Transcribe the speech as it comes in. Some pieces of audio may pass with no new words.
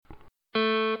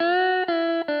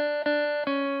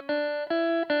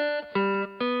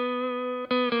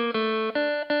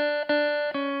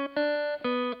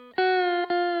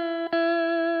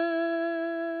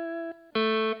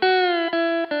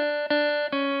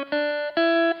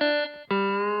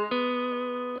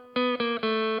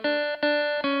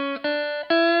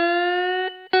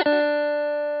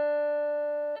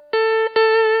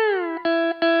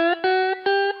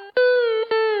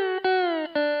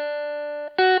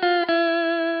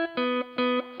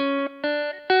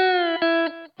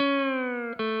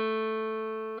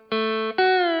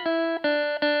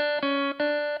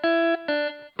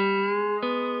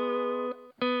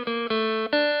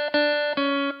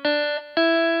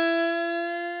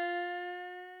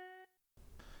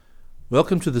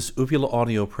Welcome to this Uvula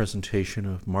audio presentation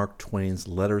of Mark Twain's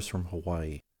Letters from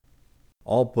Hawaii.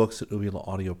 All books that Uvula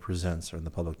Audio presents are in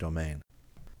the public domain.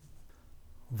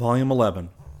 Volume 11.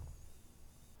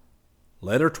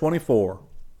 Letter 24.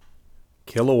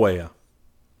 Kilauea,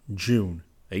 June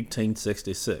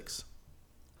 1866.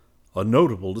 A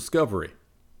notable discovery.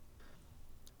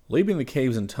 Leaving the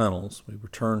caves and tunnels, we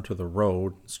returned to the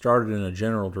road and started in a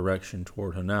general direction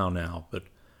toward Hanaunau, but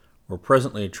were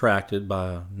presently attracted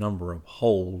by a number of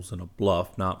holes in a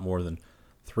bluff not more than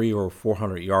 300 or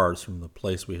 400 yards from the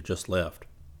place we had just left.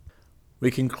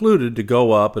 We concluded to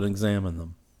go up and examine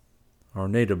them. Our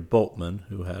native boatman,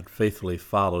 who had faithfully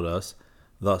followed us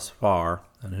thus far,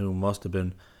 and who must have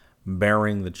been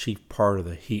bearing the chief part of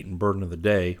the heat and burden of the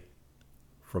day,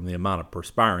 from the amount of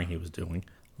perspiring he was doing,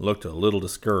 looked a little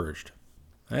discouraged,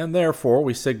 and therefore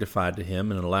we signified to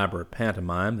him in an elaborate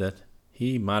pantomime that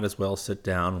he might as well sit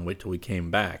down and wait till we came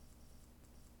back.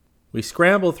 We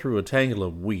scrambled through a tangle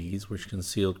of weeds which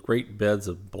concealed great beds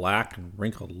of black and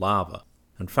wrinkled lava,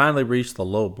 and finally reached the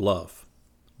low bluff,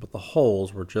 but the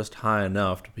holes were just high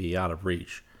enough to be out of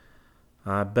reach.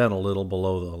 I bent a little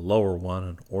below the lower one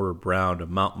and ordered Brown to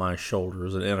mount my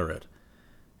shoulders and enter it.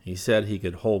 He said he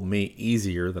could hold me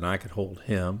easier than I could hold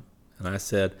him, and I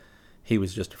said he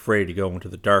was just afraid to go into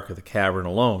the dark of the cavern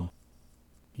alone.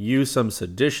 He used some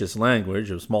seditious language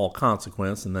of small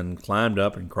consequence, and then climbed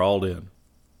up and crawled in.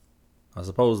 I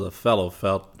suppose the fellow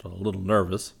felt a little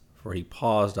nervous, for he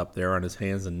paused up there on his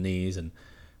hands and knees and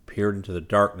peered into the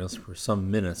darkness for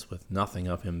some minutes with nothing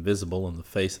of him visible in the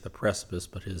face of the precipice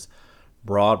but his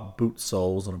broad boot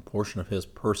soles and a portion of his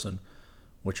person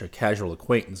which a casual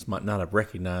acquaintance might not have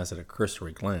recognized at a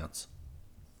cursory glance.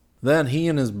 Then he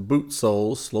and his boot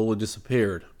soles slowly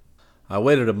disappeared. I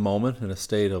waited a moment in a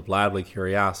state of lively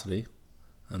curiosity,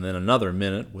 and then another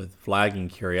minute with flagging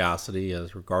curiosity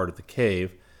as regarded the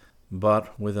cave,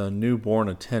 but with a new-born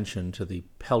attention to the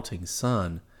pelting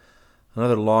sun.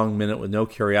 Another long minute with no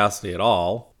curiosity at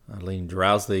all. I leaned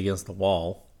drowsily against the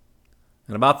wall,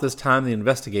 and about this time the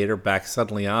investigator backed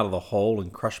suddenly out of the hole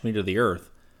and crushed me to the earth.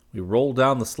 We rolled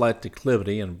down the slight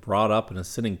declivity and brought up in a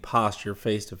sitting posture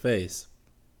face to face.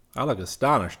 I looked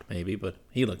astonished, maybe, but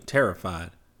he looked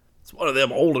terrified. "It's one of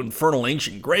them old infernal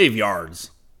ancient graveyards,"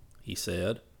 he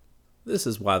said. "This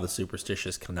is why the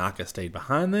superstitious Kanaka stayed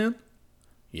behind, then?"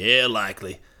 "Yeah,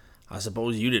 likely. I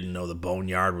suppose you didn't know the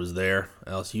boneyard was there,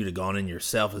 else you'd have gone in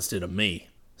yourself instead of me.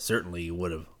 Certainly you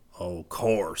would have. Oh,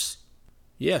 course."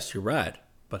 "Yes, you're right.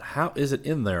 But how is it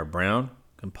in there, Brown?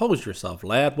 Compose yourself,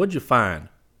 lad. What'd you find?"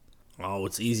 "Oh,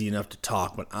 it's easy enough to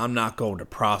talk, but I'm not going to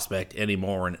prospect any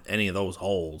more in any of those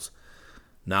holes.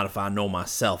 Not if I know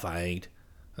myself I ain't.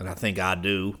 And I think I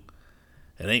do.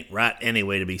 It ain't right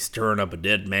anyway to be stirring up a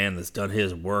dead man that's done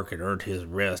his work and earned his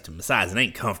rest, and besides, it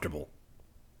ain't comfortable."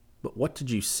 "But what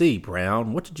did you see,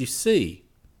 Brown? What did you see?"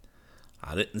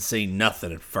 "I didn't see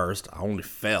nothing at first. I only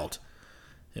felt.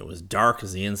 It was dark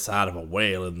as the inside of a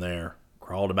whale in there.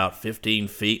 Crawled about 15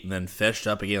 feet and then fetched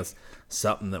up against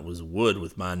something that was wood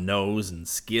with my nose and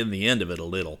skinned the end of it a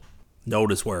little.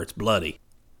 Notice where it's bloody.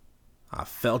 I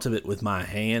felt of it with my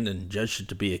hand and judged it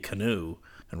to be a canoe,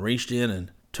 and reached in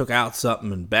and took out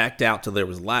something and backed out till there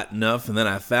was light enough, and then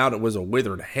I found it was a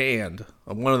withered hand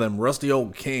of one of them rusty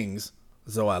old kings,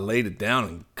 so I laid it down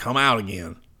and come out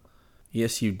again."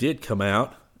 "Yes, you did come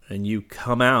out, and you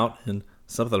come out in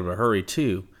something of a hurry,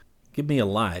 too. Give me a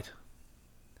light."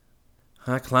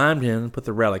 I climbed in and put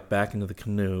the relic back into the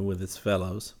canoe with its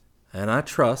fellows, and I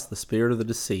trust the spirit of the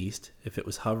deceased, if it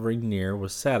was hovering near,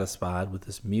 was satisfied with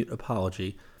this mute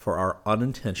apology for our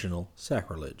unintentional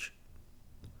sacrilege.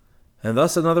 And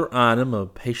thus another item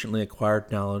of patiently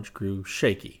acquired knowledge grew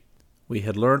shaky. We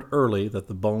had learned early that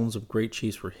the bones of great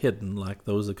chiefs were hidden like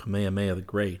those of Kamehameha the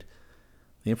Great.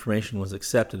 The information was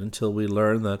accepted until we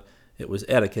learned that it was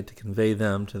etiquette to convey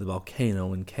them to the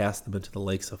volcano and cast them into the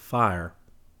lakes of fire.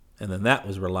 And then that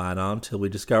was relied on till we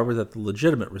discovered that the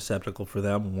legitimate receptacle for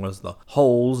them was the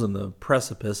holes in the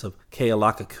precipice of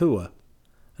Kealakekua.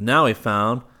 And now we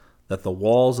found that the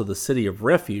walls of the city of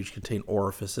refuge contained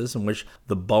orifices in which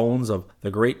the bones of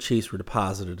the great chiefs were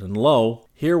deposited. And lo,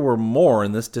 here were more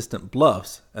in this distant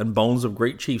bluffs, and bones of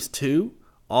great chiefs too?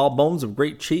 All bones of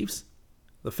great chiefs?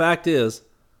 The fact is,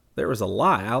 there is a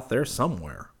lie out there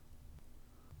somewhere.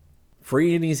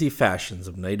 Free and easy fashions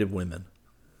of native women.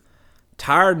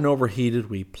 Tired and overheated,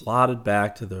 we plodded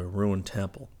back to the ruined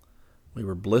temple. We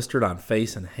were blistered on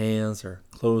face and hands, our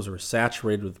clothes were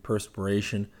saturated with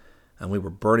perspiration, and we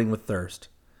were burning with thirst.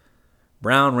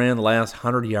 Brown ran the last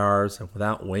 100 yards, and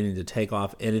without waiting to take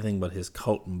off anything but his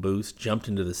coat and boots, jumped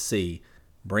into the sea,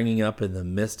 bringing up in the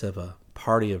midst of a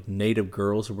party of native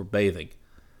girls who were bathing.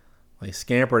 They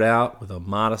scampered out with a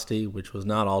modesty which was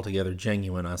not altogether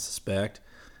genuine, I suspect,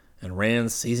 and ran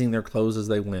seizing their clothes as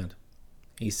they went.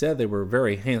 He said they were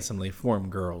very handsomely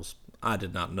formed girls. I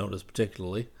did not notice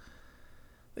particularly.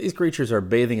 These creatures are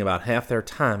bathing about half their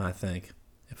time, I think.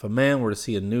 If a man were to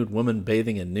see a nude woman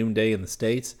bathing at noonday in the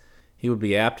States, he would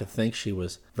be apt to think she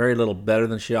was very little better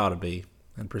than she ought to be,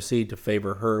 and proceed to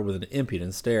favor her with an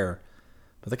impudent stare.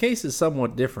 But the case is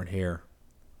somewhat different here.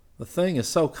 The thing is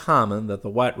so common that the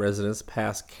white residents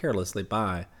pass carelessly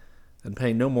by, and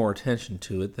pay no more attention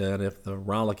to it than if the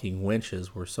rollicking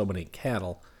wenches were so many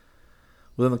cattle.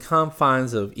 Within the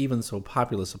confines of even so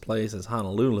populous a place as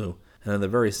Honolulu, and in the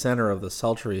very center of the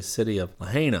sultry city of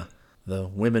Lahaina, the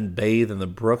women bathe in the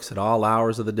brooks at all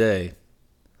hours of the day.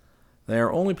 They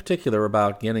are only particular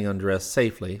about getting undressed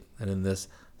safely, and in this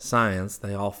science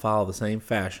they all follow the same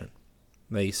fashion.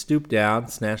 They stoop down,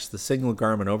 snatch the single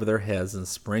garment over their heads, and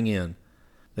spring in.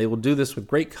 They will do this with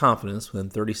great confidence within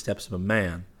 30 steps of a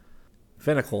man.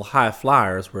 Finical high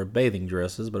flyers wear bathing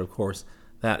dresses, but of course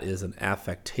that is an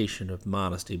affectation of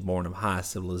modesty born of high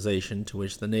civilization to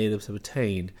which the natives have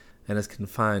attained, and is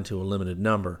confined to a limited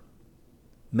number.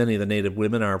 Many of the native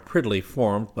women are prettily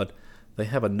formed, but they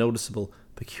have a noticeable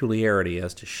peculiarity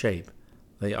as to shape.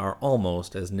 They are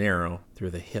almost as narrow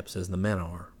through the hips as the men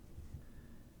are.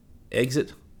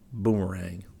 Exit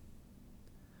Boomerang.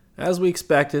 As we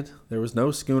expected, there was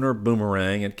no schooner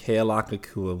Boomerang at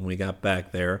Kealakekua when we got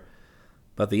back there,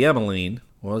 but the Emmeline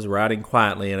was riding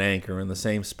quietly at anchor in the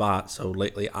same spot so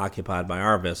lately occupied by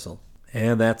our vessel,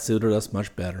 and that suited us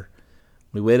much better.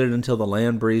 We waited until the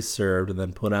land breeze served and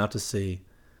then put out to sea.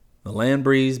 The land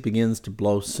breeze begins to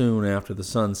blow soon after the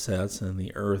sun sets and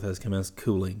the earth has commenced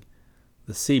cooling.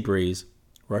 The sea breeze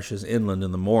rushes inland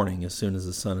in the morning as soon as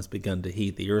the sun has begun to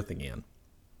heat the earth again.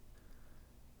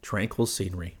 Tranquil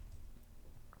scenery.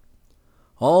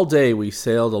 All day we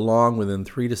sailed along within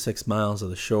 3 to 6 miles of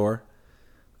the shore.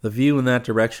 The view in that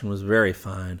direction was very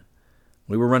fine.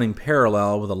 We were running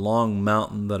parallel with a long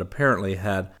mountain that apparently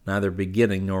had neither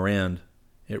beginning nor end.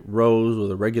 It rose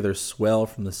with a regular swell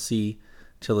from the sea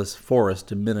till its forest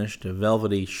diminished to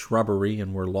velvety shrubbery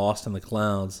and were lost in the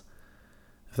clouds.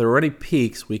 If there were any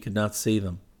peaks, we could not see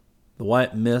them. The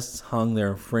white mists hung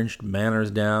their fringed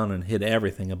banners down and hid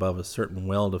everything above a certain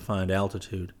well-defined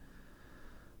altitude.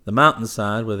 The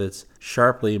mountainside, with its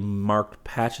sharply marked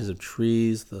patches of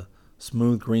trees, the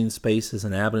smooth green spaces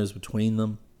and avenues between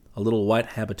them, a little white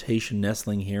habitation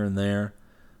nestling here and there,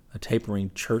 a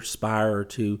tapering church spire or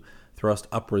two thrust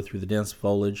upward through the dense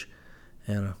foliage,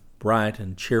 and a bright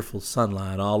and cheerful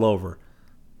sunlight all over,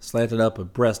 slanted up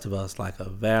abreast of us like a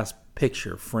vast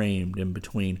picture framed in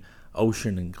between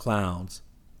ocean and clouds.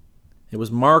 It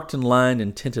was marked and lined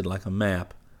and tinted like a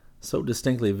map. So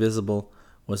distinctly visible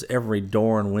was every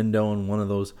door and window in one of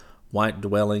those white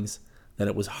dwellings that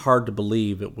it was hard to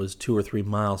believe it was 2 or 3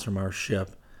 miles from our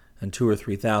ship and 2,000 or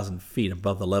 3,000 feet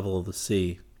above the level of the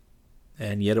sea.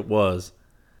 And yet it was,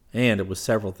 and it was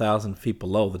several thousand feet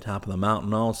below the top of the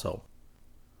mountain also.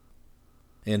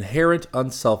 Inherent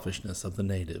unselfishness of the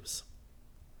natives.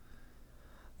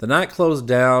 The night closed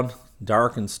down,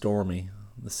 dark and stormy.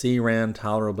 The sea ran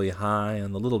tolerably high,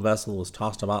 and the little vessel was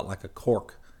tossed about like a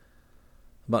cork.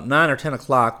 About 9 or 10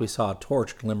 o'clock we saw a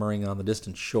torch glimmering on the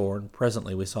distant shore, and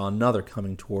presently we saw another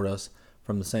coming toward us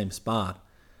from the same spot.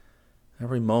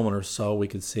 Every moment or so we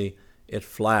could see it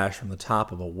flash from the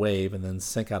top of a wave and then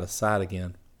sink out of sight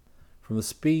again. From the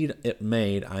speed it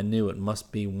made, I knew it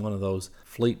must be one of those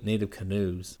fleet native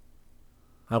canoes.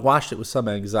 I watched it with some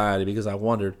anxiety because I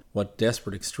wondered what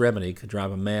desperate extremity could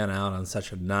drive a man out on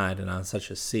such a night and on such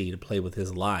a sea to play with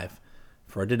his life,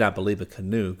 for I did not believe a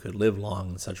canoe could live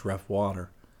long in such rough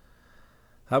water.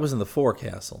 I was in the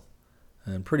forecastle,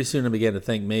 and pretty soon I began to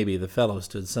think maybe the fellow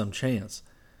stood some chance.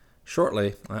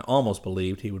 Shortly, I almost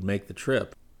believed he would make the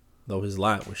trip, though his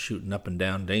light was shooting up and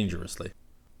down dangerously.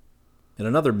 In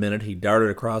another minute he darted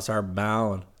across our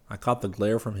bow, and I caught the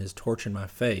glare from his torch in my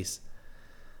face.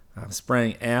 I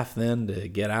sprang aft then to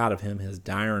get out of him his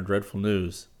dire and dreadful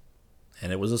news.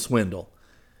 And it was a swindle.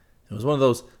 It was one of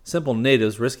those simple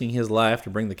natives risking his life to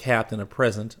bring the captain a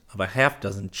present of a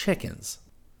half-dozen chickens.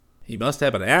 He must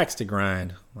have an axe to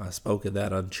grind. I spoke of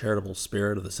that uncharitable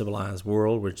spirit of the civilized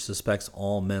world which suspects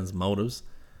all men's motives,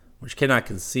 which cannot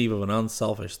conceive of an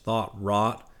unselfish thought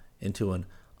wrought into an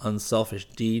unselfish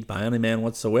deed by any man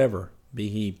whatsoever, be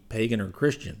he pagan or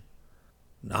Christian.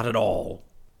 "Not at all,"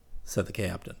 said the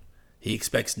captain. "He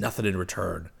expects nothing in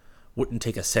return. Wouldn't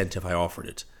take a cent if I offered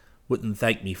it. Wouldn't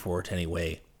thank me for it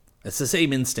anyway. It's the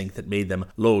same instinct that made them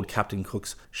load Captain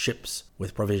Cook's ships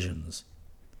with provisions.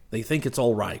 They think it's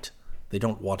all right. They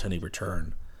don't want any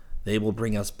return. They will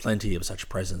bring us plenty of such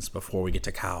presents before we get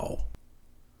to Kau.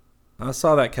 I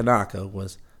saw that Kanaka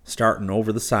was starting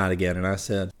over the side again, and I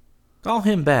said, "Call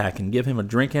him back and give him a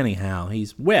drink anyhow.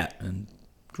 He's wet and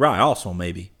dry also,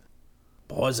 maybe."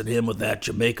 "Poison him with that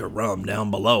Jamaica rum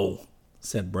down below,"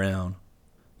 said Brown.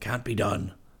 "Can't be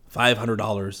done.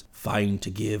 $500 fine to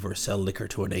give or sell liquor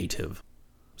to a native,"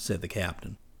 said the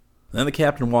captain. Then the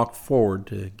captain walked forward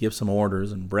to give some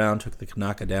orders, and Brown took the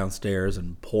Kanaka downstairs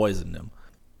and poisoned him.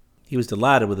 He was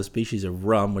delighted with a species of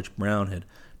rum which Brown had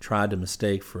tried to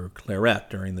mistake for claret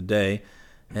during the day,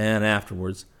 and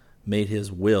afterwards made his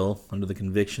will under the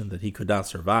conviction that he could not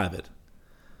survive it.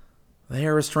 They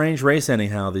are a strange race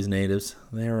anyhow, these natives.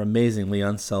 They are amazingly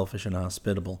unselfish and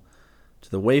hospitable.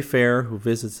 To the wayfarer who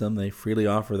visits them, they freely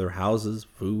offer their houses,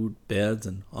 food, beds,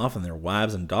 and often their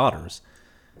wives and daughters.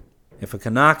 If a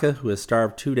Kanaka who has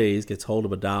starved 2 days gets hold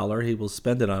of $1, he will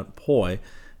spend it on poi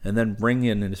and then bring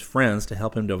in his friends to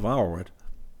help him devour it.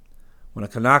 When a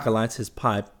Kanaka lights his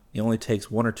pipe, he only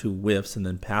takes 1 or 2 whiffs and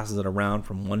then passes it around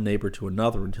from one neighbor to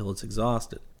another until it's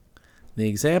exhausted. The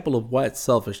example of white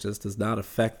selfishness does not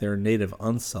affect their native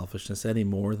unselfishness any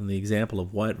more than the example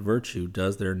of white virtue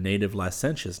does their native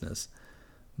licentiousness.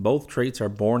 Both traits are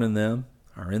born in them,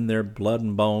 are in their blood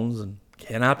and bones, and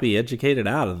cannot be educated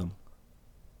out of them.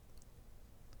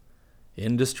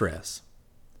 In distress.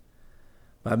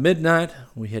 By midnight,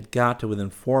 we had got to within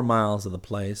 4 miles of the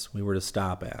place we were to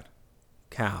stop at,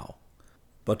 Kau.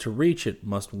 But to reach it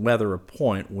must weather a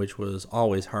point which was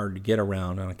always hard to get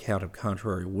around on account of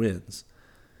contrary winds.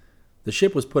 The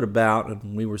ship was put about,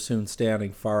 and we were soon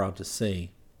standing far out to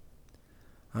sea.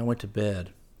 I went to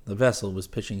bed. The vessel was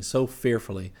pitching so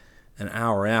fearfully an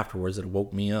hour afterwards that it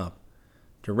woke me up.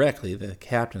 Directly the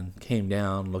captain came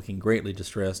down, looking greatly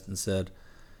distressed, and said,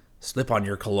 "Slip on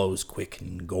your clothes quick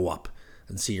and go up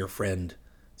and see your friend.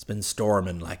 It's been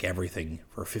storming like everything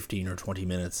for 15 or 20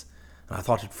 minutes, and I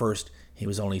thought at first he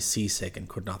was only seasick and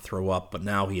could not throw up, but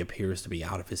now he appears to be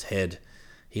out of his head.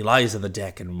 He lies on the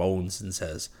deck and moans and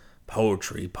says,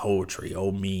 'Poetry, poetry,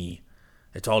 oh me.'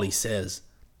 It's all he says.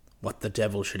 What the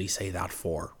devil should he say that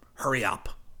for? Hurry up."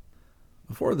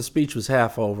 Before the speech was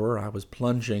half over, I was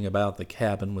plunging about the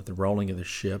cabin with the rolling of the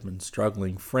ship and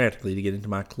struggling frantically to get into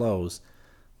my clothes,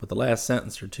 but the last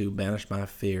sentence or two banished my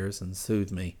fears and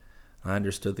soothed me. I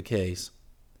understood the case.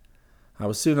 I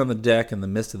was soon on the deck in the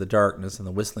midst of the darkness and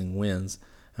the whistling winds,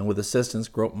 and with assistance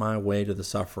groped my way to the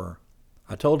sufferer.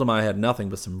 I told him I had nothing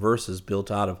but some verses built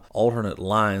out of alternate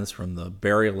lines from the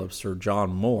burial of Sir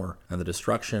John Moore and the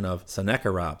destruction of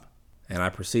Sennacherib, and I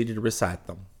proceeded to recite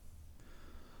them.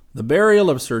 The burial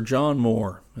of Sir John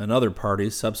Moore and other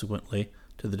parties subsequently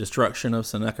to the destruction of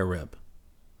Sennacherib.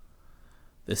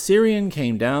 The Syrian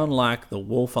came down like the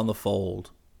wolf on the fold,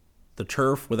 the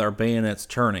turf with our bayonets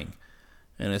turning,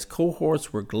 and his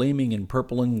cohorts were gleaming in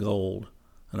purple and gold,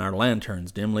 and our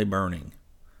lanterns dimly burning.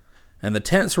 And the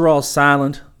tents were all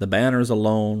silent, the banners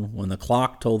alone, when the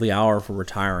clock told the hour for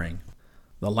retiring.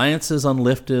 The lances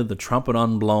unlifted, the trumpet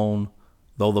unblown,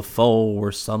 though the foe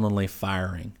were sullenly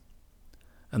firing.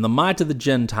 And the might of the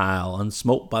Gentile,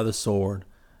 unsmote by the sword,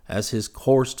 as his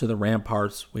course to the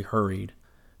ramparts we hurried,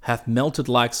 hath melted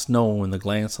like snow in the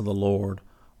glance of the Lord,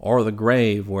 o'er the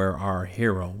grave where our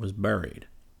hero was buried.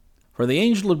 For the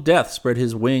angel of death spread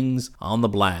his wings on the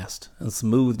blast, and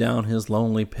smoothed down his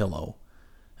lonely pillow,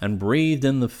 and breathed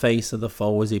in the face of the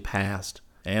foe as he passed,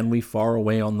 and we far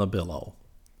away on the billow.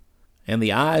 And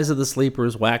the eyes of the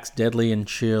sleepers waxed deadly and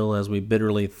chill as we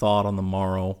bitterly thought on the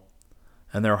morrow,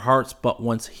 and their hearts but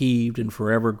once heaved and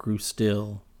forever grew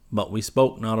still, but we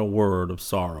spoke not a word of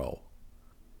sorrow.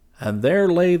 And there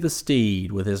lay the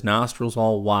steed with his nostrils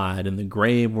all wide in the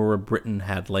grave where a Briton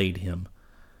had laid him,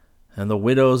 and the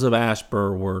widows of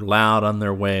Ashbur were loud on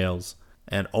their wails,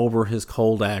 and over his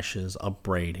cold ashes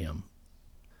upbraid him.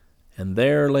 And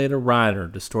there lay the rider,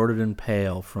 distorted and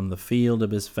pale, from the field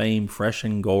of his fame fresh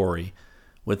and gory,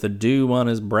 with the dew on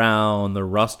his brow and the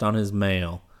rust on his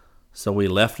mail, so we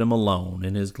left him alone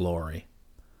in his glory.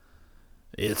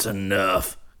 "It's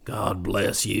enough, God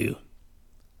bless you,"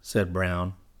 said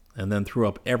Brown, and then threw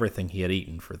up everything he had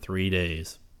eaten for 3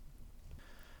 days.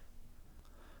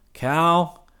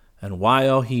 Kau and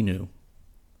Waiohinu.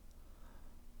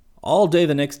 All day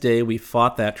the next day we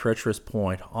fought that treacherous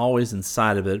point, always in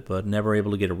sight of it, but never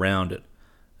able to get around it.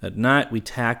 At night we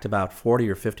tacked about 40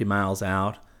 or 50 miles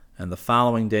out, and the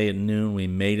following day at noon we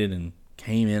made it and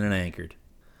came in and anchored.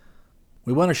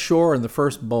 We went ashore in the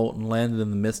first boat and landed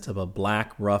in the midst of a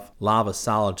black, rough lava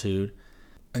solitude,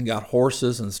 and got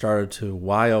horses and started to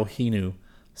Waiohinu,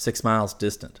 6 miles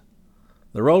distant.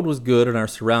 The road was good and our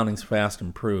surroundings fast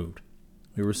improved.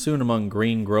 We were soon among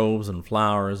green groves and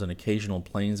flowers and occasional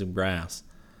plains of grass.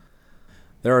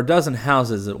 There are a dozen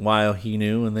houses at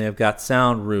Waiohinu, and they have got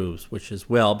sound roofs, which is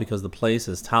well because the place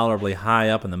is tolerably high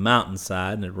up in the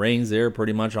mountainside, and it rains there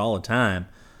pretty much all the time.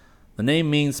 The name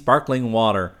means sparkling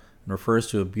water and refers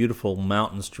to a beautiful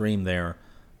mountain stream there,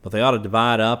 but they ought to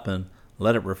divide up and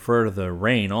let it refer to the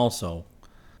rain also.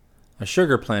 A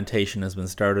sugar plantation has been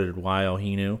started at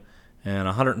Waiohinu, and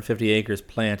 150 acres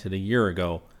planted a year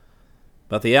ago.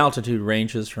 But the altitude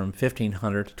ranges from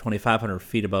 1,500 to 2,500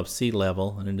 feet above sea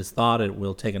level, and it is thought it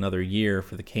will take another year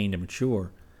for the cane to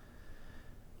mature.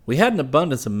 We had an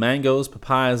abundance of mangoes,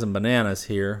 papayas, and bananas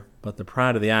here, but the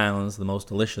pride of the islands, the most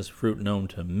delicious fruit known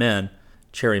to men,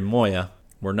 cherry moya,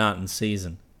 were not in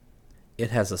season.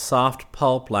 It has a soft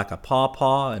pulp like a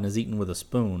pawpaw and is eaten with a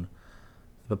spoon.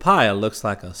 The papaya looks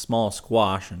like a small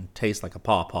squash and tastes like a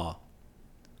pawpaw.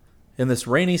 In this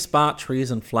rainy spot, trees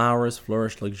and flowers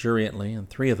flourished luxuriantly, and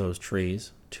 3 of those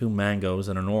trees, 2 mangoes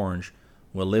and an orange,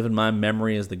 will live in my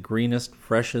memory as the greenest,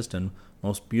 freshest, and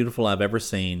most beautiful I've ever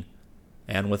seen,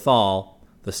 and withal,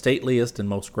 the stateliest and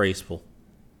most graceful.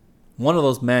 One of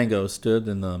those mangoes stood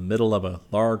in the middle of a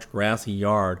large grassy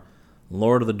yard,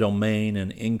 lord of the domain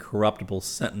and incorruptible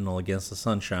sentinel against the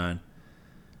sunshine.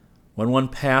 When one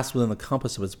passed within the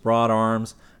compass of its broad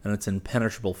arms and its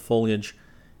impenetrable foliage,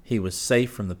 he was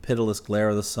safe from the pitiless glare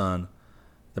of the sun.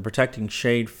 The protecting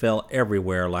shade fell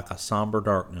everywhere like a somber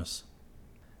darkness.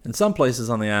 In some places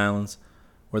on the islands,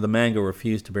 where the mango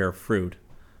refused to bear fruit,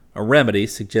 a remedy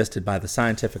suggested by the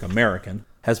Scientific American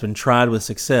has been tried with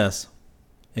success.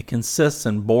 It consists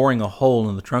in boring a hole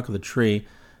in the trunk of the tree,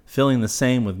 filling the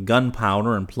same with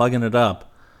gunpowder, and plugging it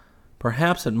up.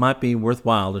 Perhaps it might be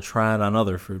worthwhile to try it on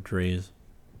other fruit trees.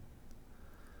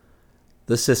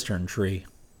 The cistern tree.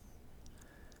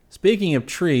 Speaking of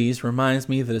trees reminds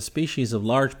me that a species of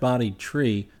large-bodied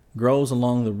tree grows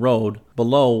along the road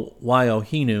below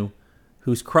Waiohinu,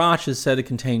 whose crotch is said to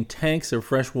contain tanks of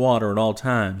fresh water at all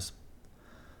times.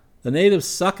 The natives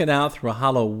suck it out through a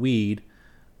hollow weed,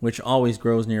 which always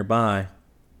grows nearby.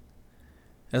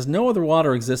 As no other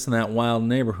water exists in that wild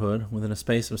neighborhood, within a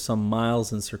space of some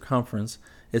miles in circumference,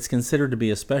 it's considered to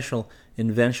be a special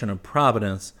invention of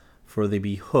Providence for the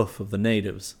behoof of the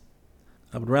natives.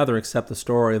 I would rather accept the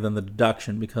story than the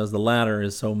deduction, because the latter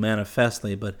is so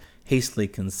manifestly but hastily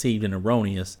conceived and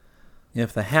erroneous.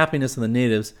 If the happiness of the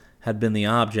natives had been the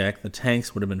object, the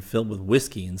tanks would have been filled with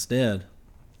whiskey instead.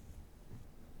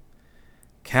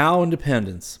 Cow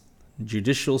independence,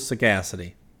 judicial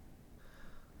sagacity.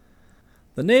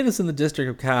 The natives in the district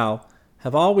of Kau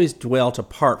have always dwelt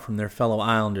apart from their fellow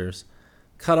islanders,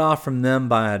 cut off from them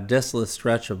by a desolate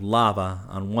stretch of lava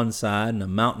on one side and a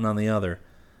mountain on the other,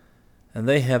 and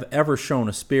they have ever shown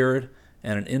a spirit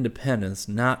and an independence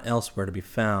not elsewhere to be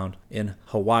found in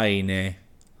Hawaii.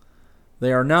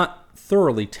 They are not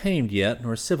thoroughly tamed yet,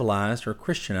 nor civilized or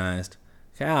Christianized.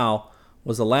 Kau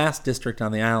was the last district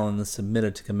on the island that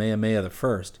submitted to Kamehameha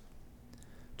I.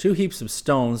 2 heaps of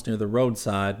stones near the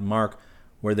roadside mark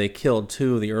where they killed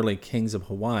 2 of the early kings of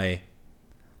Hawaii.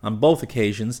 On both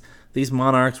occasions, these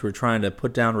monarchs were trying to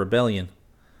put down rebellion.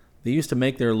 They used to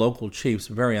make their local chiefs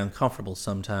very uncomfortable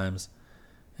sometimes,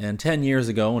 and 10 years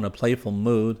ago, in a playful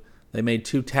mood, they made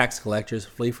 2 tax collectors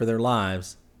flee for their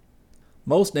lives.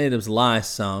 Most natives lie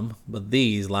some, but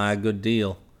these lie a good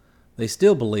deal. They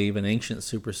still believe in ancient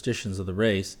superstitions of the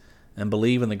race, and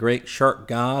believe in the great shark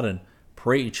god and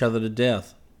pray each other to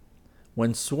death.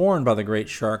 When sworn by the great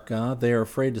shark god, they are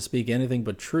afraid to speak anything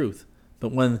but truth.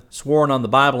 But when sworn on the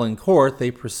Bible in court, they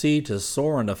proceed to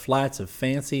soar into flights of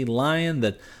fancy lying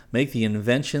that make the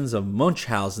inventions of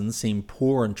Munchausen seem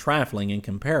poor and trifling in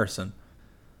comparison.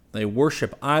 They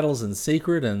worship idols in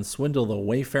secret and swindle the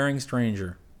wayfaring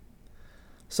stranger.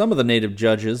 Some of the native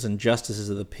judges and justices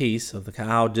of the peace of the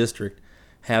Kau district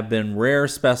have been rare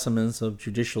specimens of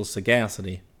judicial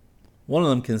sagacity. One of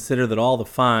them considered that all the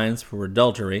fines for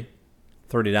adultery,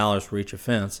 $30 for each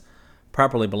offense,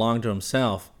 properly belonged to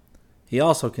himself. He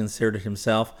also considered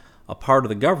himself a part of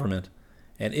the government,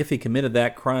 and if he committed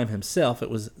that crime himself, it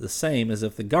was the same as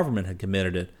if the government had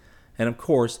committed it, and of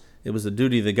course it was the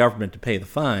duty of the government to pay the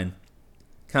fine.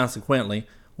 Consequently,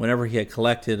 whenever he had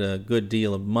collected a good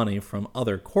deal of money from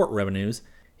other court revenues,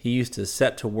 he used to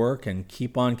set to work and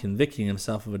keep on convicting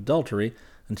himself of adultery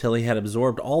until he had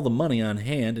absorbed all the money on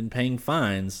hand in paying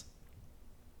fines.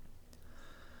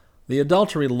 The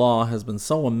adultery law has been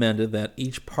so amended that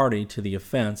each party to the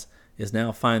offense is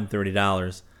now fined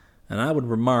 $30, and I would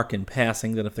remark in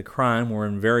passing that if the crime were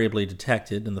invariably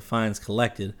detected and the fines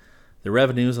collected, the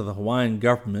revenues of the Hawaiian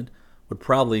government would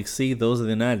probably exceed those of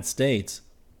the United States.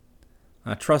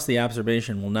 I trust the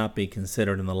observation will not be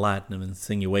considered in the light of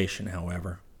insinuation,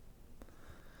 however.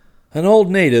 An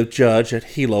old native judge at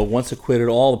Hilo once acquitted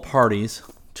all the parties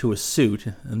to a suit,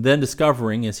 and then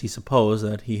discovering, as he supposed,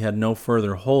 that he had no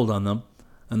further hold on them,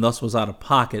 and thus was out of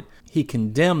pocket, he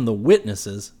condemned the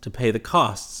witnesses to pay the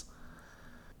costs.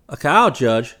 A Callao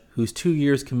judge, whose 2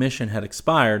 years' commission had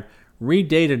expired,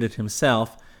 redated it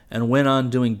himself and went on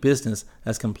doing business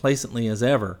as complacently as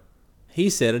ever. He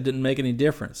said it didn't make any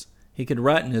difference. He could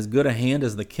write in as good a hand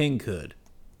as the king could.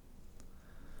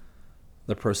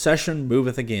 The procession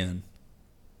moveth again.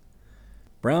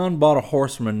 Brown bought a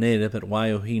horse from a native at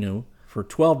Waiohinu for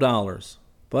 $12,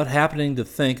 but happening to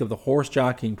think of the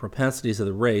horse-jockeying propensities of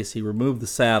the race, he removed the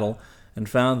saddle and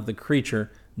found that the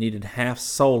creature needed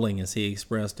half-soling, as he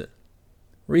expressed it.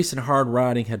 Recent hard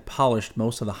riding had polished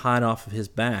most of the hide off of his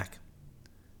back.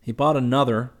 He bought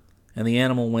another, and the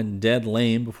animal went dead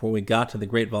lame before we got to the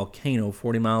great volcano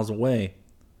 40 miles away.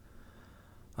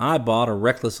 I bought a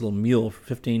reckless little mule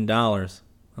for $15,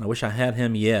 and I wish I had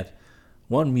him yet.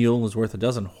 One mule was worth a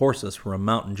dozen horses for a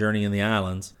mountain journey in the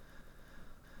islands.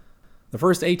 The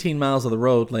first 18 miles of the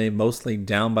road lay mostly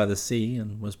down by the sea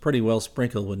and was pretty well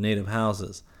sprinkled with native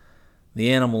houses. The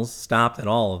animals stopped at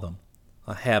all of them,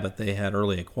 a habit they had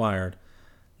early acquired.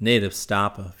 Natives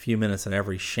stop a few minutes at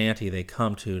every shanty they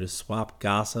come to swap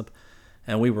gossip,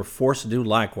 and we were forced to do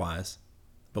likewise,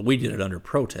 but we did it under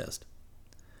protest.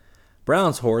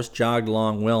 Brown's horse jogged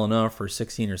along well enough for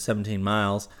 16 or 17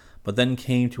 miles, but then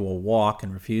came to a walk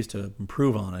and refused to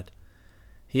improve on it.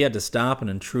 He had to stop and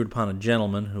intrude upon a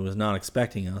gentleman who was not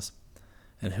expecting us,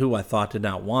 and who I thought did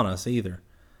not want us either.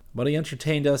 But he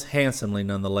entertained us handsomely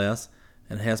nonetheless,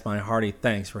 and has my hearty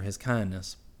thanks for his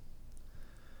kindness.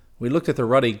 We looked at the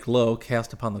ruddy glow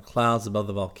cast upon the clouds above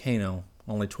the volcano,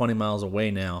 only 20 miles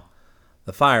away now.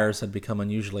 The fires had become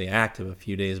unusually active a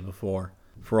few days before,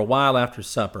 for a while after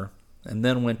supper, and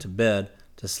then went to bed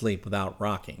to sleep without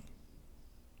rocking.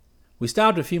 We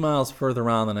stopped a few miles further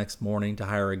on the next morning to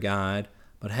hire a guide,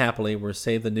 but happily were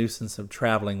saved the nuisance of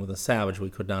traveling with a savage we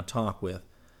could not talk with.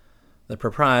 The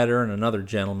proprietor and another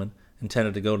gentleman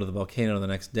intended to go to the volcano the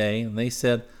next day, and they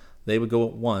said they would go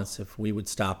at once if we would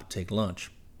stop to take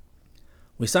lunch.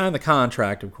 We signed the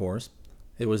contract, of course.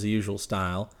 It was the usual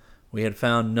style. We had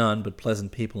found none but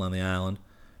pleasant people on the island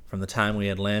from the time we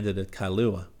had landed at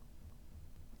Kailua.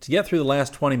 To get through the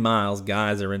last 20 miles,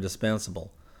 guides are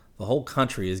indispensable. The whole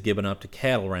country is given up to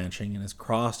cattle ranching and is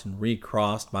crossed and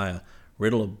recrossed by a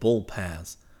riddle of bull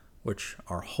paths, which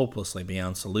are hopelessly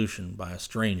beyond solution by a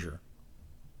stranger.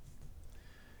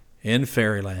 In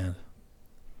Fairyland.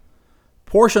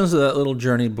 Portions of that little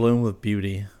journey bloom with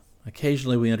beauty.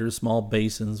 Occasionally we enter small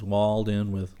basins walled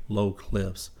in with low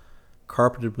cliffs,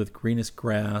 carpeted with greenest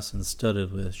grass and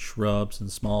studded with shrubs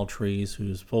and small trees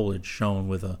whose foliage shone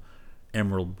with a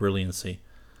emerald brilliancy.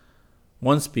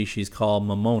 One species called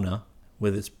Momona,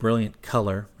 with its brilliant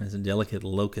color as a delicate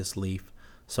locust leaf,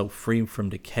 so free from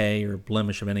decay or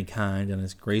blemish of any kind, and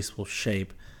its graceful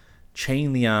shape,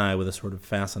 chained the eye with a sort of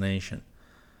fascination.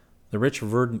 The rich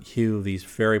verdant hue of these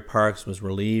fairy parks was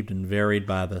relieved and varied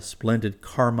by the splendid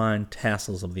carmine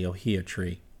tassels of the ohia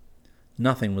tree.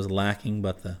 Nothing was lacking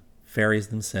but the fairies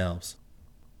themselves.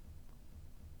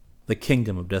 The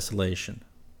Kingdom of Desolation.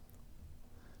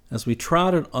 As we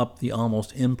trotted up the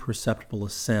almost imperceptible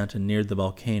ascent and neared the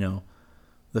volcano,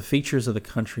 the features of the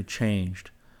country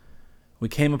changed. We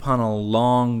came upon a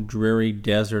long, dreary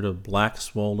desert of black,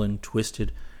 swollen,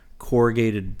 twisted,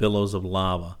 corrugated billows of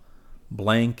lava,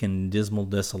 blank and dismal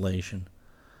desolation.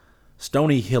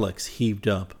 Stony hillocks heaved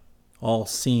up, all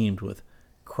seamed with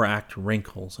cracked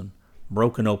wrinkles and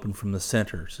broken open from the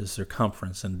center to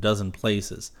circumference in a dozen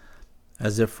places,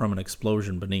 as if from an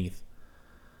explosion beneath.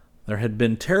 There had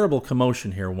been terrible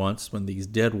commotion here once when these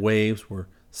dead waves were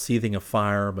seething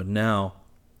afire, but now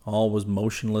all was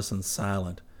motionless and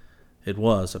silent. It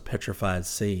was a petrified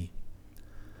sea.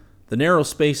 The narrow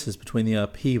spaces between the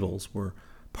upheavals were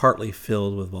partly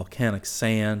filled with volcanic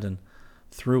sand, and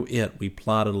through it we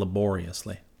plodded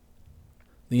laboriously.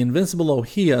 The invincible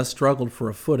ohia struggled for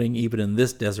a footing even in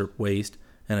this desert waste,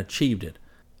 and achieved it,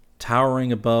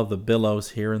 towering above the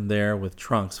billows here and there with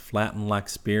trunks flattened like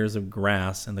spears of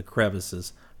grass in the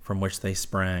crevices from which they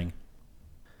sprang.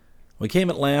 We came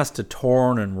at last to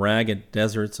torn and ragged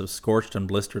deserts of scorched and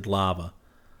blistered lava,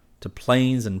 to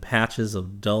plains and patches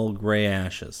of dull gray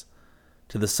ashes,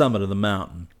 to the summit of the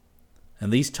mountain,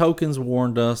 and these tokens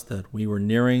warned us that we were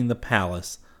nearing the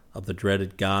palace of the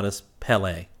dreaded goddess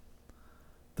Pele,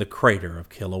 the crater of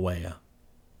Kilauea.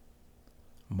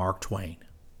 Mark Twain.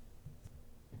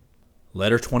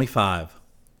 Letter 25.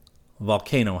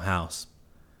 Volcano House,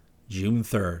 June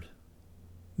 3rd.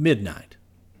 Midnight.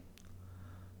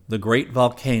 The Great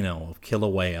Volcano of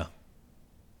Kilauea.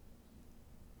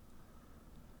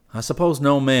 I suppose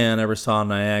no man ever saw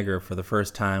Niagara for the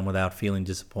first time without feeling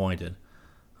disappointed.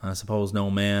 I suppose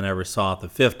no man ever saw it the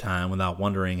fifth time without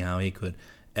wondering how he could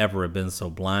ever have been so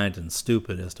blind and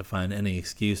stupid as to find any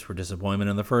excuse for disappointment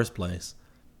in the first place.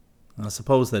 I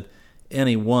suppose that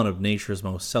any one of nature's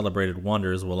most celebrated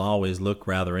wonders will always look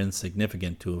rather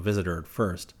insignificant to a visitor at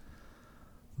first,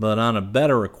 but on a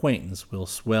better acquaintance will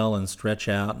swell and stretch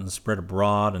out and spread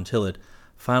abroad until it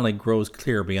finally grows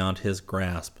clear beyond his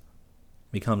grasp,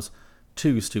 becomes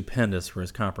too stupendous for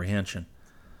his comprehension.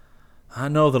 I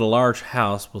know that a large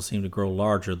house will seem to grow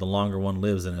larger the longer one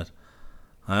lives in it.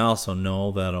 I also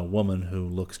know that a woman who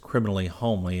looks criminally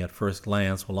homely at first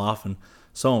glance will often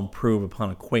so improve upon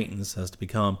acquaintance as to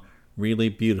become really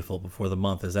beautiful before the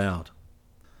month is out.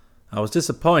 I was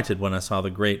disappointed when I saw the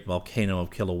great volcano of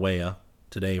Kilauea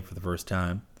today for the first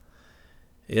time.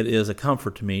 It is a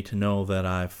comfort to me to know that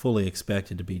I fully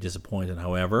expected to be disappointed,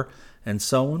 however, and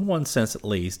so, in one sense at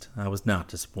least, I was not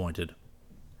disappointed.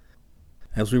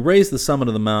 As we raised the summit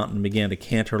of the mountain and began to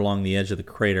canter along the edge of the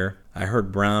crater, I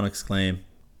heard Brown exclaim,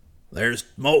 "There's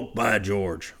smoke, by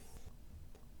George!"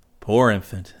 Poor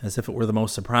infant, as if it were the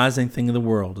most surprising thing in the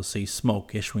world to see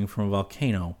smoke issuing from a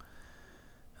volcano,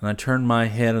 and I turned my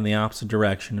head in the opposite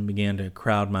direction and began to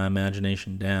crowd my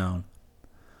imagination down.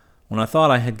 When I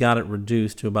thought I had got it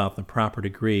reduced to about the proper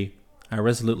degree, I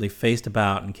resolutely faced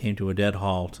about and came to a dead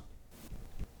halt.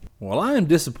 "Well, I am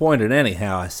disappointed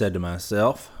anyhow," I said to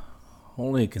myself.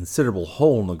 "Only a considerable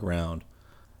hole in the ground.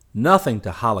 Nothing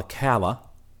to Halakala.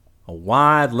 A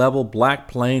wide, level, black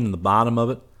plain in the bottom of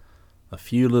it. A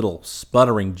few little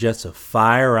sputtering jets of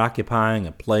fire occupying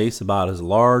a place about as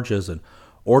large as an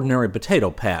ordinary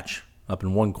potato patch up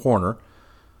in one corner.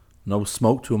 No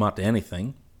smoke to amount to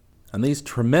anything. And these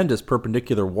tremendous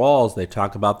perpendicular walls they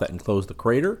talk about that enclose the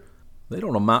crater, they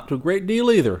don't amount to a great deal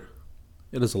either.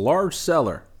 It is a large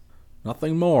cellar,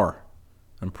 nothing more,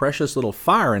 and precious little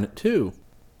fire in it too."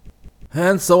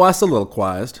 And so I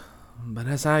soliloquized, but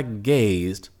as I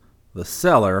gazed, the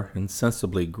cellar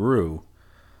insensibly grew.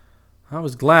 I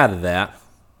was glad of that,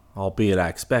 albeit I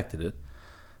expected it.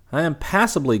 I am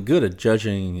passably good at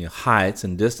judging heights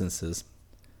and distances,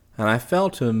 and I fell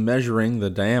to measuring the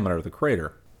diameter of the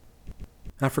crater.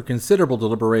 After considerable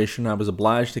deliberation, I was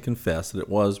obliged to confess that it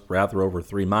was rather over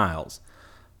 3 miles,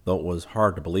 though it was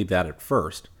hard to believe that at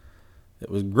first.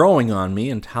 It was growing on me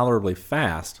intolerably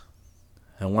fast,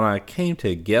 and when I came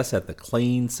to guess at the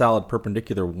clean, solid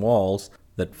perpendicular walls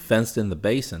that fenced in the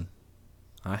basin,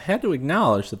 I had to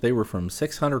acknowledge that they were from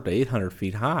 600 to 800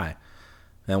 feet high,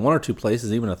 and one or two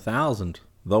places even 1,000,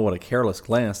 though at a careless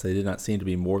glance they did not seem to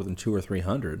be more than 200 or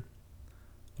 300.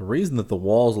 The reason that the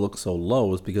walls looked so low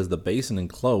was because the basin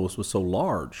enclosed was so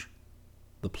large.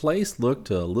 The place looked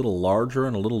a little larger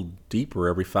and a little deeper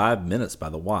every 5 minutes by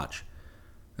the watch,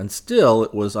 and still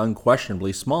it was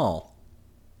unquestionably small.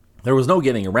 There was no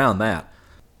getting around that.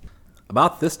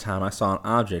 About this time I saw an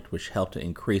object which helped to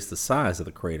increase the size of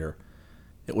the crater.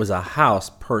 It was a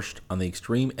house perched on the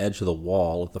extreme edge of the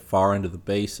wall at the far end of the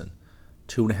basin,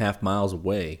 2.5 miles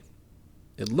away.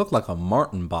 It looked like a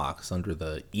martin box under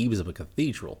the eaves of a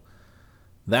cathedral.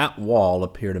 That wall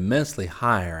appeared immensely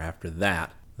higher after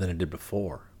that than it did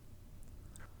before.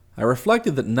 I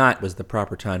reflected that night was the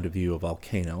proper time to view a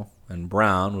volcano, and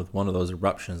Brown, with one of those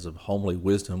eruptions of homely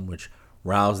wisdom which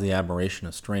rouse the admiration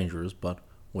of strangers, but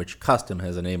which custom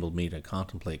has enabled me to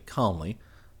contemplate calmly,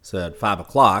 said 5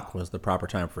 o'clock was the proper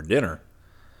time for dinner.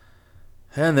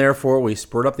 And therefore we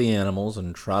spurred up the animals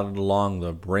and trotted along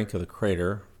the brink of the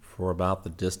crater for about the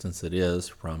distance it is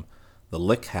from the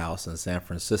Lick House in San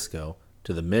Francisco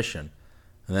to the Mission,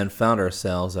 and then found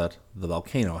ourselves at the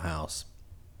Volcano House.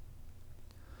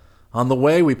 On the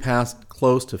way we passed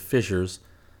close to fissures,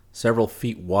 several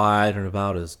feet wide and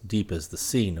about as deep as the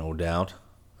sea, no doubt,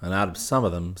 and out of some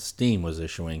of them steam was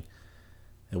issuing.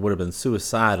 It would have been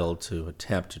suicidal to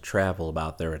attempt to travel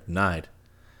about there at night.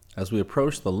 As we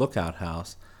approached the lookout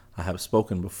house I have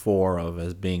spoken before of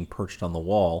as being perched on the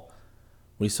wall,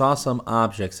 we saw some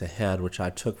objects ahead which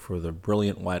I took for the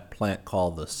brilliant white plant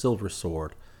called the silver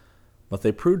sword, but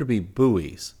they proved to be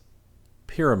buoys,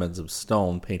 pyramids of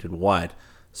stone painted white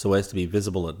so as to be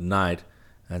visible at night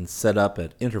and set up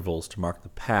at intervals to mark the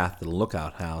path to the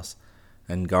lookout house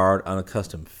and guard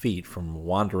unaccustomed feet from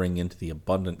wandering into the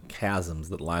abundant chasms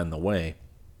that line the way.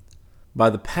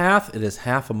 By the path it is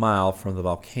 1/2 mile from the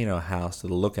volcano house to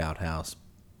the lookout house.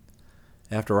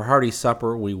 After a hearty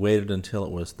supper, we waited until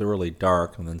it was thoroughly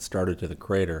dark and then started to the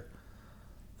crater.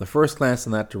 The first glance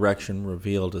in that direction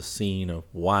revealed a scene of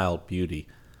wild beauty.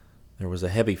 There was a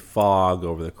heavy fog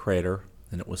over the crater,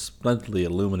 and it was splendidly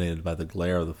illuminated by the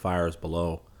glare of the fires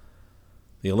below.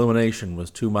 The illumination was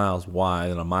 2 miles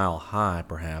wide and a mile high,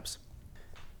 perhaps.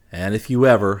 And if you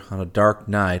ever, on a dark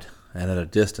night and at a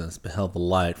distance, beheld the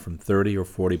light from 30 or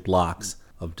 40 blocks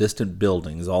of distant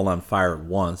buildings all on fire at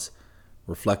once,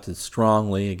 reflected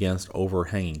strongly against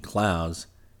overhanging clouds,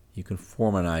 you can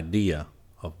form an idea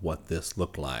of what this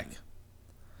looked like.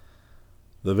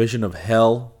 The vision of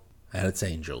hell and its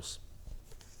angels.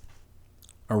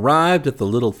 Arrived at the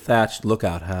little thatched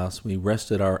lookout house, we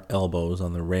rested our elbows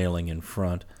on the railing in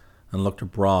front and looked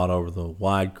abroad over the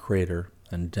wide crater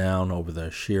and down over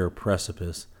the sheer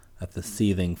precipice at the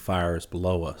seething fires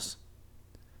below us.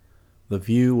 The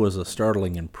view was a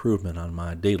startling improvement on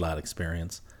my daylight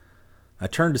experience. I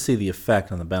turned to see the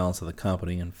effect on the balance of the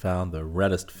company and found the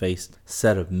reddest-faced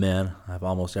set of men I've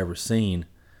almost ever seen.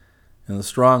 In the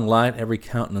strong light, every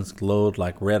countenance glowed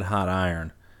like red-hot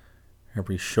iron.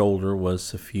 Every shoulder was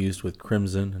suffused with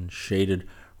crimson and shaded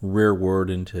rearward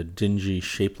into dingy,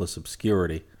 shapeless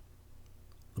obscurity.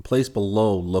 The place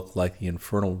below looked like the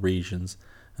infernal regions,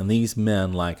 and these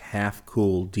men like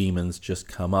half-cooled demons just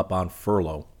come up on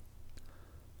furlough.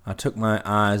 I took my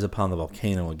eyes upon the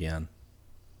volcano again.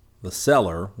 The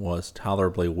cellar was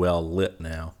tolerably well lit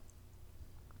now.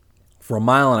 For a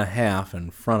mile and a half in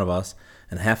front of us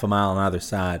and half a mile on either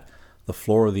side, the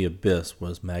floor of the abyss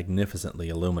was magnificently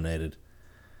illuminated.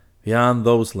 Beyond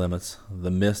those limits,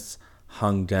 the mists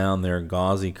hung down their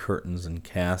gauzy curtains and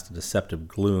cast a deceptive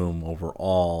gloom over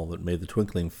all that made the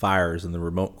twinkling fires in the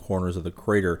remote corners of the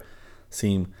crater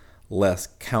seem less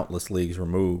countless leagues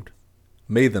removed,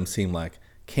 made them seem like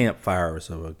campfires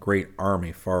of a great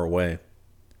army far away.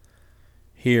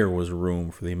 Here was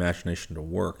room for the imagination to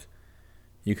work.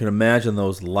 You could imagine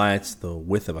those lights the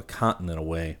width of a continent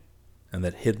away, and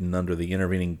that hidden under the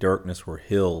intervening darkness were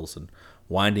hills and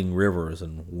winding rivers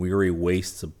and weary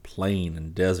wastes of plain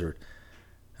and desert,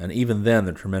 and even then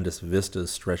the tremendous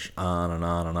vistas stretched on and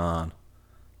on and on,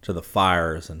 to the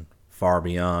fires and far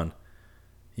beyond.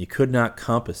 You could not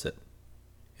compass it.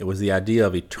 It was the idea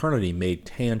of eternity made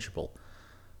tangible,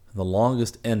 and the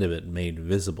longest end of it made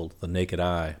visible to the naked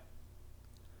eye.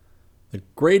 The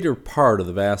greater part of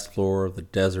the vast floor of the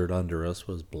desert under us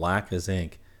was black as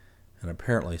ink, and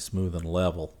apparently smooth and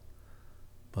level,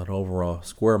 but over a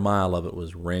square mile of it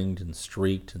was ringed and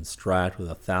streaked and striped with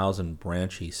 1,000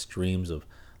 branchy streams of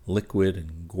liquid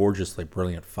and gorgeously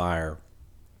brilliant fire.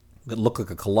 It looked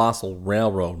like a colossal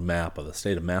railroad map of the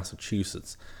state of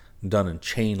Massachusetts, done in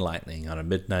chain lightning on a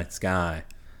midnight sky.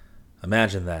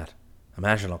 Imagine that.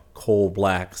 Imagine a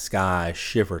coal-black sky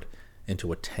shivered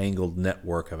into a tangled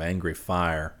network of angry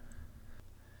fire.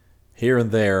 Here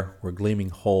and there were gleaming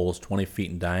holes 20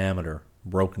 feet in diameter,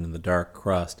 broken in the dark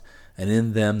crust, and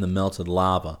in them the melted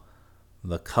lava,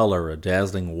 the color a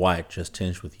dazzling white just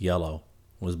tinged with yellow,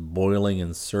 was boiling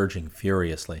and surging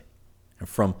furiously. And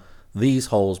from these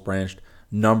holes branched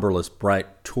numberless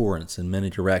bright torrents in many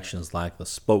directions like the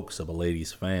spokes of a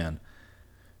lady's fan,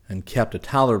 and kept a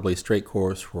tolerably straight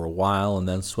course for a while, and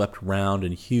then swept round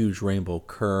in huge rainbow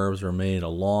curves or made a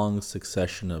long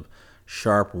succession of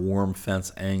sharp worm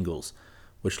fence angles,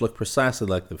 which looked precisely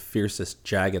like the fiercest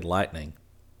jagged lightning.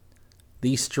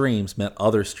 These streams met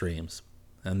other streams,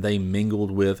 and they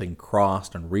mingled with and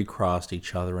crossed and recrossed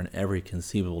each other in every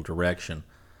conceivable direction,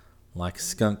 like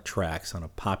skunk tracks on a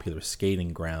popular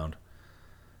skating ground.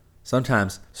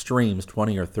 Sometimes streams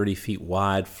 20 or 30 feet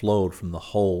wide flowed from the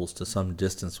holes to some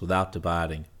distance without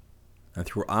dividing, and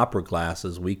through opera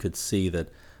glasses we could see that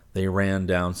they ran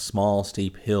down small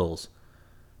steep hills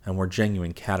and were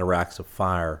genuine cataracts of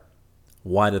fire,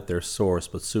 white at their source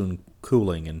but soon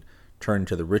cooling and turning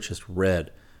to the richest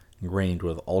red, grained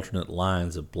with alternate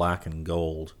lines of black and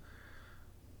gold.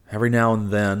 Every now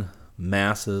and then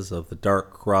masses of the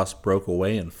dark crust broke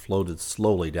away and floated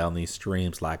slowly down these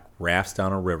streams like rafts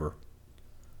down a river.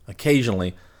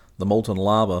 Occasionally, the molten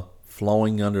lava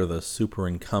flowing under the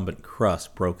superincumbent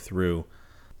crust broke through,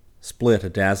 split a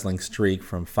dazzling streak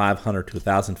from 500 to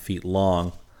 1,000 feet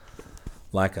long,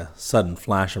 like a sudden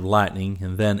flash of lightning,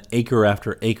 and then acre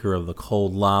after acre of the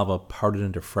cold lava parted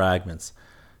into fragments,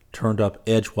 turned up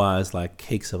edgewise like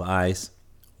cakes of ice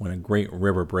when a great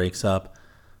river breaks up,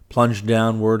 plunged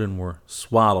downward and were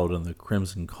swallowed in the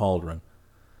crimson cauldron.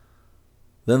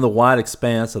 Then the wide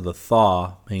expanse of the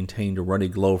thaw maintained a ruddy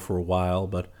glow for a while,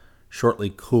 but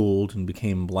shortly cooled and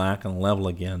became black and level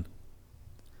again.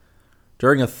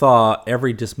 During a thaw,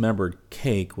 every dismembered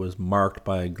cake was marked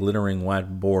by a glittering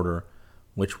white border,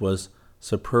 which was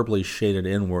superbly shaded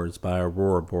inwards by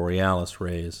aurora borealis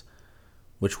rays,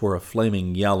 which were a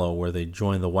flaming yellow where they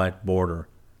joined the white border,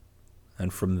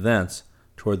 and from thence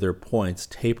toward their points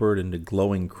tapered into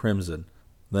glowing crimson,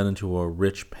 then into a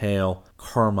rich pale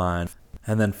carmine,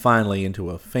 and then finally into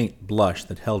a faint blush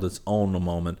that held its own a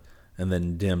moment and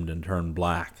then dimmed and turned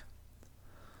black.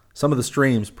 Some of the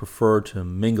streams preferred to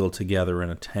mingle together in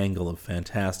a tangle of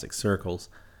fantastic circles,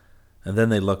 and then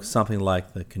they looked something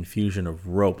like the confusion of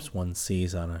ropes one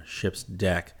sees on a ship's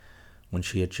deck when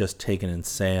she had just taken in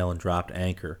sail and dropped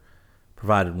anchor,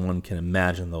 provided one can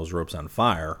imagine those ropes on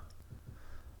fire.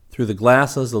 Through the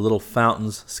glasses, the little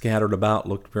fountains scattered about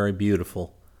looked very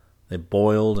beautiful. They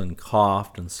boiled and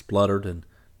coughed and spluttered and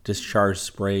discharged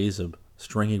sprays of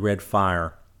stringy red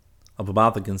fire, of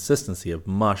about the consistency of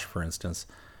mush, for instance,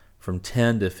 from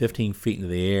 10 to 15 feet into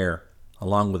the air,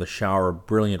 along with a shower of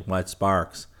brilliant white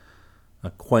sparks, a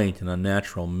quaint and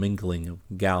unnatural mingling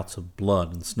of gouts of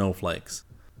blood and snowflakes.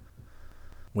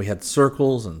 We had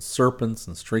circles and serpents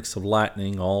and streaks of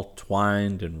lightning all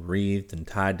twined and wreathed and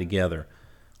tied together,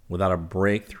 without a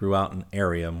break throughout an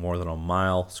area more than a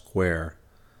mile square.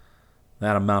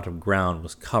 That amount of ground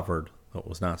was covered, though it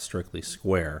was not strictly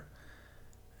square,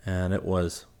 and it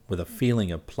was with a feeling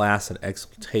of placid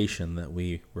exultation that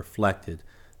we reflected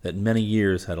that many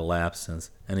years had elapsed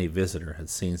since any visitor had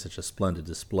seen such a splendid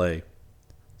display,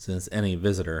 since any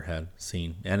visitor had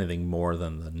seen anything more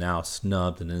than the now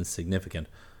snubbed and insignificant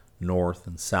north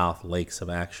and south lakes of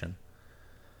action.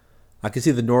 I could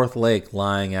see the North Lake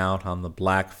lying out on the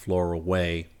black floor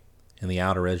away in the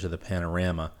outer edge of the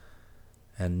panorama,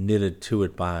 and knitted to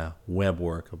it by a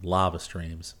webwork of lava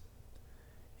streams.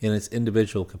 In its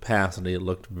individual capacity, it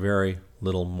looked very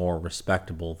little more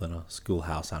respectable than a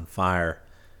schoolhouse on fire.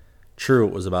 True,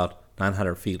 it was about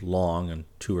 900 feet long and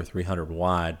 200 or 300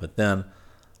 wide, but then,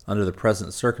 under the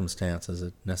present circumstances,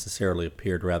 it necessarily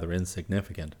appeared rather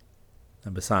insignificant,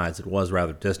 and besides, it was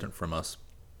rather distant from us.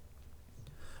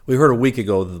 We heard a week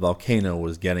ago that the volcano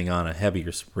was getting on a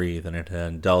heavier spree than it had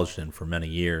indulged in for many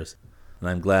years, and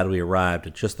I'm glad we arrived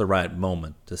at just the right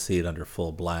moment to see it under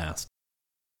full blast.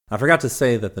 I forgot to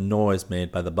say that the noise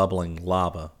made by the bubbling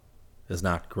lava is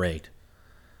not great.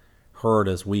 Heard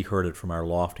as we heard it from our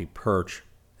lofty perch,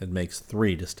 it makes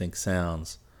 3 distinct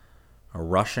sounds: a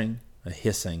rushing, a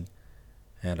hissing,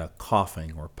 and a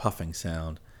coughing or puffing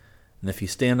sound, and if you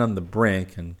stand on the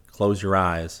brink and close your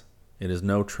eyes, it is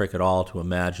no trick at all to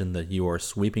imagine that you are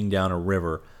sweeping down a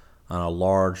river on a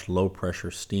large low-pressure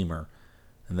steamer,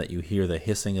 and that you hear the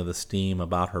hissing of the steam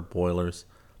about her boilers,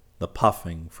 the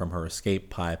puffing from her escape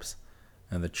pipes,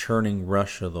 and the churning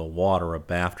rush of the water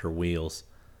abaft her wheels.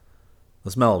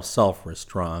 The smell of sulfur is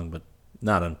strong, but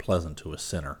not unpleasant to a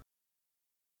sinner.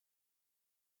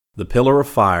 The Pillar of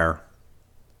Fire.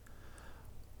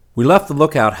 We left the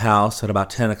lookout house at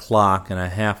about 10 o'clock in a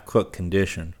half-cooked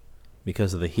condition,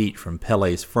 because of the heat from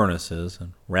Pele's furnaces,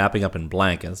 and wrapping up in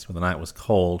blankets, for the night was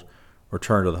cold,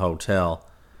 returned to the hotel.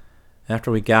 After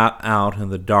we got out in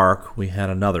the dark, we had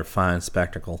another fine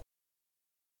spectacle.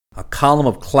 A column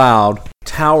of cloud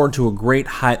towered to a great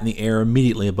height in the air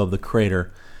immediately above the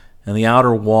crater, and the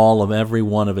outer wall of every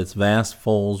one of its vast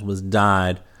folds was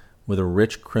dyed with a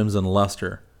rich crimson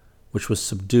luster, which was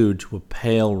subdued to a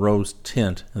pale rose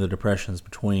tint in the depressions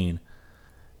between.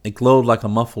 It glowed like a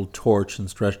muffled torch and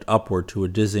stretched upward to a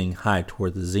dizzying height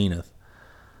toward the zenith.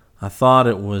 I thought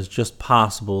it was just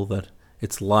possible that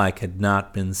its like had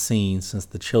not been seen since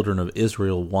the children of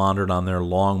Israel wandered on their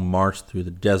long march through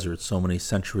the desert so many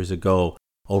centuries ago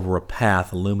over a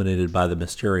path illuminated by the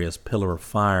mysterious pillar of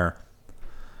fire,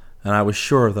 and I was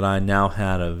sure that I now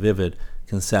had a vivid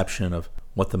conception of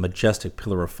what the majestic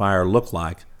pillar of fire looked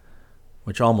like,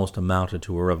 which almost amounted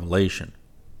to a revelation.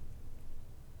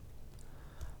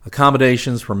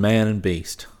 Accommodations for man and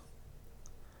beast.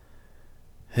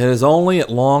 It is only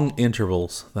at long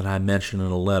intervals that I mention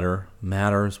in a letter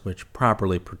matters which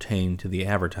properly pertain to the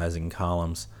advertising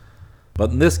columns, but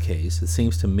in this case it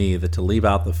seems to me that to leave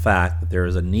out the fact that there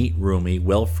is a neat, roomy,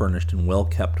 well-furnished and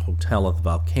well-kept hotel at the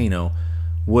volcano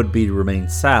would be to remain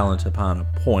silent upon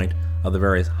a point of the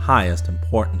very highest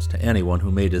importance to anyone who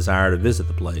may desire to visit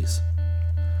the place.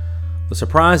 The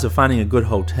surprise of finding a good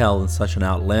hotel in such an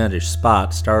outlandish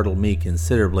spot startled me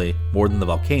considerably more than the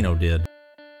volcano did.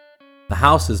 The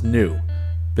house is new,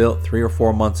 built 3 or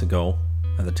 4 months ago,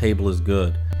 and the table is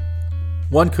good.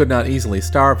 One could not easily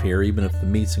starve here even if the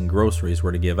meats and groceries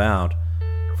were to give out,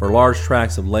 for large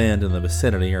tracts of land in the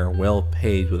vicinity are well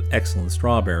paved with excellent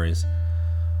strawberries.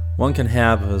 One can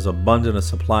have as abundant a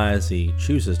supply as he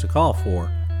chooses to call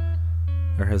for.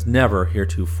 There has never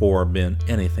heretofore been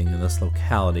anything in this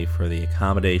locality for the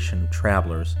accommodation of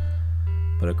travelers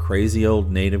but a crazy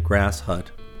old native grass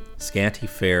hut, scanty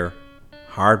fare,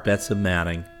 hard beds of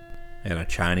matting, and a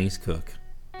Chinese cook.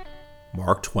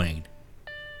 Mark Twain.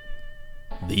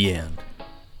 The end.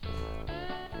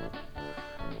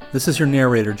 This is your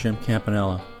narrator, Jim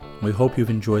Campanella. We hope you've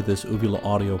enjoyed this Uvula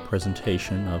audio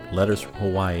presentation of Letters from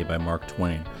Hawaii by Mark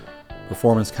Twain.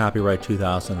 Performance copyright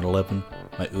 2011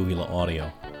 by Uvula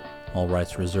Audio. All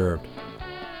rights reserved.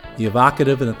 The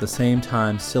evocative and at the same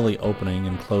time silly opening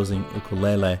and closing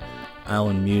ukulele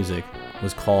island music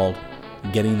was called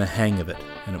Getting the Hang of It,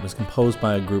 and it was composed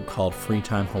by a group called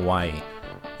Freetime Hawaii.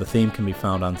 The theme can be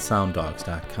found on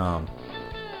sounddogs.com.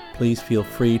 Please feel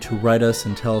free to write us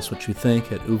and tell us what you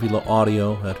think at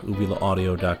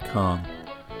uvulaaudio@uvulaaudio.com.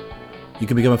 You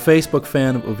can become a Facebook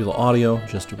fan of Uvula Audio.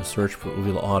 Just do a search for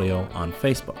Uvula Audio on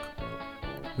Facebook.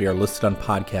 We are listed on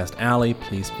Podcast Alley.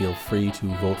 Please feel free to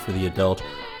vote for the adult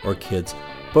or kids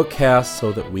bookcast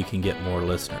so that we can get more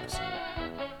listeners.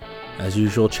 As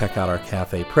usual, check out our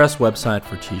Cafe Press website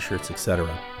for t-shirts, etc.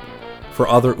 For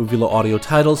other Uvula Audio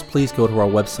titles, please go to our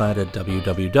website at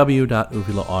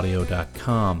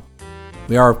www.uvulaaudio.com.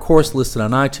 We are, of course, listed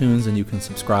on iTunes, and you can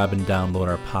subscribe and download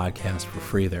our podcast for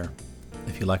free there.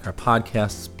 If you like our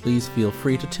podcasts, please feel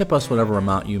free to tip us whatever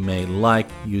amount you may like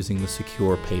using the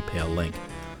secure PayPal link.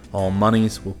 All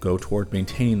monies will go toward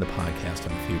maintaining the podcast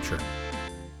in the future.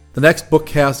 The next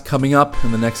bookcast coming up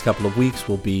in the next couple of weeks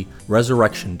will be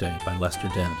Resurrection Day by Lester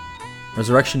Dent.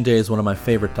 Resurrection Day is one of my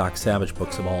favorite Doc Savage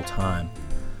books of all time.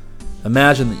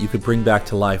 Imagine that you could bring back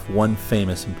to life one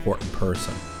famous, important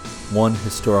person, one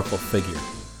historical figure,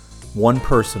 one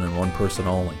person and one person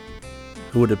only.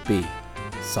 Who would it be?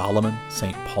 Solomon,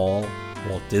 St. Paul,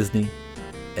 Walt Disney,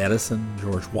 Edison,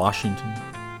 George Washington,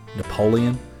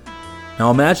 Napoleon?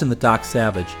 Now imagine that Doc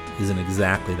Savage is in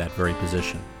exactly that very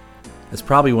position. It's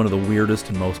probably one of the weirdest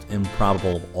and most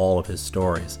improbable of all of his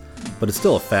stories, but it's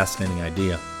still a fascinating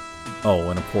idea. Oh,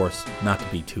 and of course, not to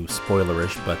be too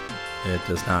spoilerish, but it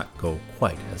does not go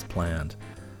quite as planned.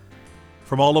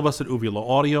 From all of us at Uvula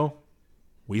Audio,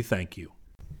 we thank you.